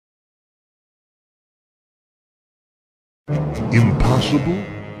Impossible?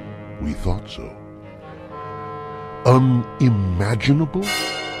 We thought so. Unimaginable?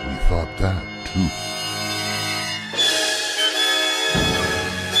 We thought that too.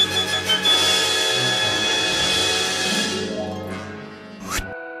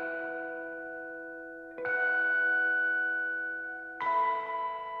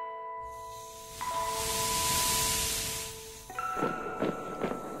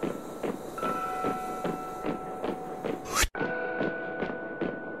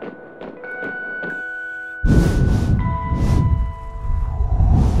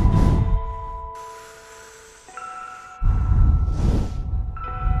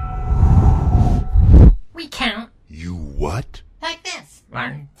 What? Like this.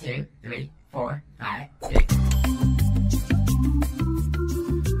 1, 2, 3, 4, 5, 6.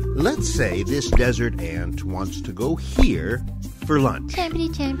 Let's say this desert ant wants to go here for lunch.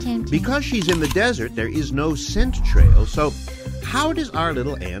 Because she's in the desert, there is no scent trail, so how does our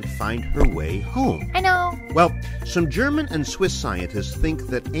little ant find her way home? I know. Well, some German and Swiss scientists think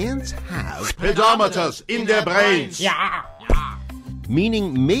that ants have pedometers in their brains. Yeah.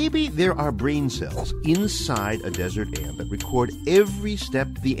 Meaning maybe there are brain cells inside a desert ant that record every step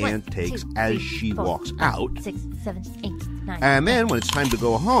the ant takes as she walks out. 6, 7, 8, 9. And then when it's time to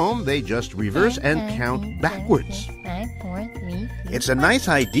go home, they just reverse and count backwards. 5, 4, 3, 2. It's a nice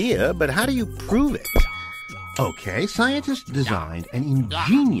idea, but how do you prove it? Okay, scientists designed an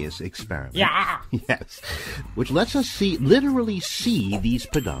ingenious experiment. Yeah. Yes, which lets us literally see these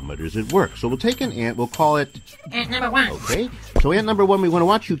pedometers at work. So we'll take an ant, we'll call it... Ant number 1. Okay, so ant number 1, we want to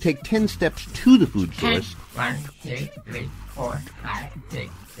watch you take 10 steps to the food source. 1, 2, 3, 4, 5,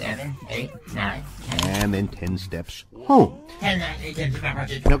 6, 7, 8, 9, 10. And then 10 steps home. 10, 9, 8, 10,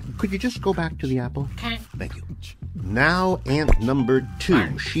 11, Now, could you just go back to the apple? Okay. Thank you. Now, ant number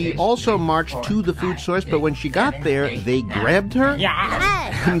 2. She also marched to the food source, but when she got there, they grabbed her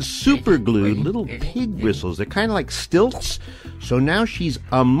and superglued little pig bristles. They're kind of like stilts. So now she's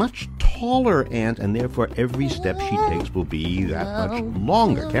a much taller ant, and therefore every step she takes will be that much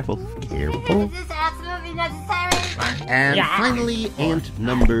longer. Careful, careful. Is this absolutely necessary? And finally, ant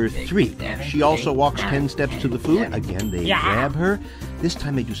number 3. She also walks 10 steps to the food. Again, they grab her. This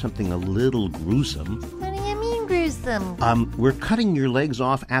time they do something a little gruesome. What do you mean gruesome? We're cutting your legs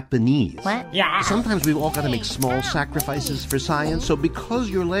off at the knees. What? Yeah. Sometimes we've all got to make small sacrifices for science, so because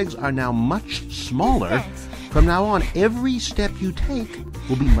your legs are now much smaller, from now on, every step you take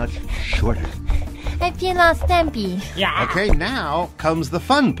will be much shorter. I feel all stumpy. Yeah. Okay, now comes the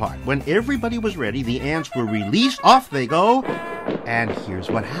fun part. When everybody was ready, the ants were released, off they go, and here's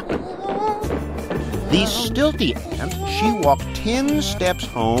what happened. The stilty ant, she walked 10 steps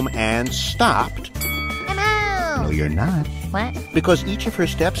home and stopped. I'm out. No, you're not. What? Because each of her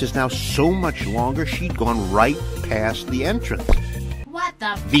steps is now so much longer, she'd gone right past the entrance. What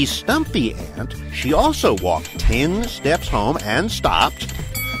the? The stumpy ant, she also walked 10 steps home and stopped.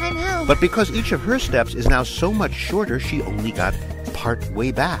 I'm home. But because each of her steps is now so much shorter, she only got part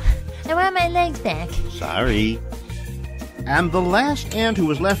way back. I want my legs back. Sorry. And the last ant who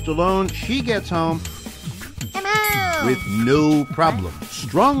was left alone, she gets home I'm out. with no problem,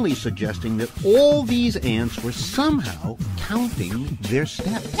 strongly suggesting that all these ants were somehow counting their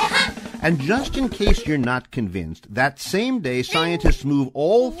steps. And just in case you're not convinced, that same day scientists move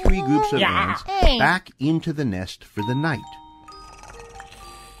all 3 groups of ants back into the nest for the night.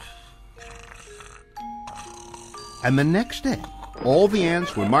 And the next day, all the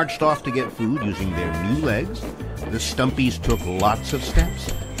ants were marched off to get food using their new legs. The stumpies took lots of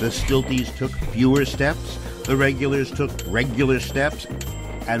steps. The stilties took fewer steps. The regulars took regular steps.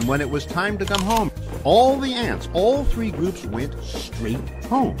 And when it was time to come home, all the ants, all 3 groups went straight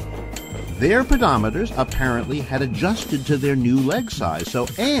home. Their pedometers apparently had adjusted to their new leg size. So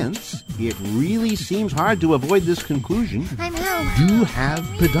ants, it really seems hard to avoid this conclusion, I'm home. do have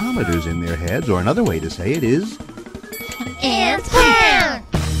pedometers in their heads, or another way to say it is... Ants pound.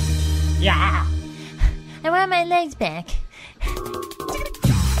 Yeah. I want my legs back. 1, 2,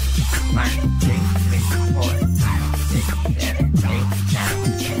 3, 4, 5, 6, 7, 8,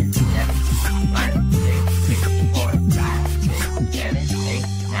 9, 10, 11. 1, 2, 3, 4, 5, 6, 7, 8,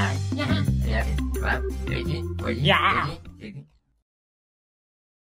 9, 10, 11, 12, 13, 14, 15,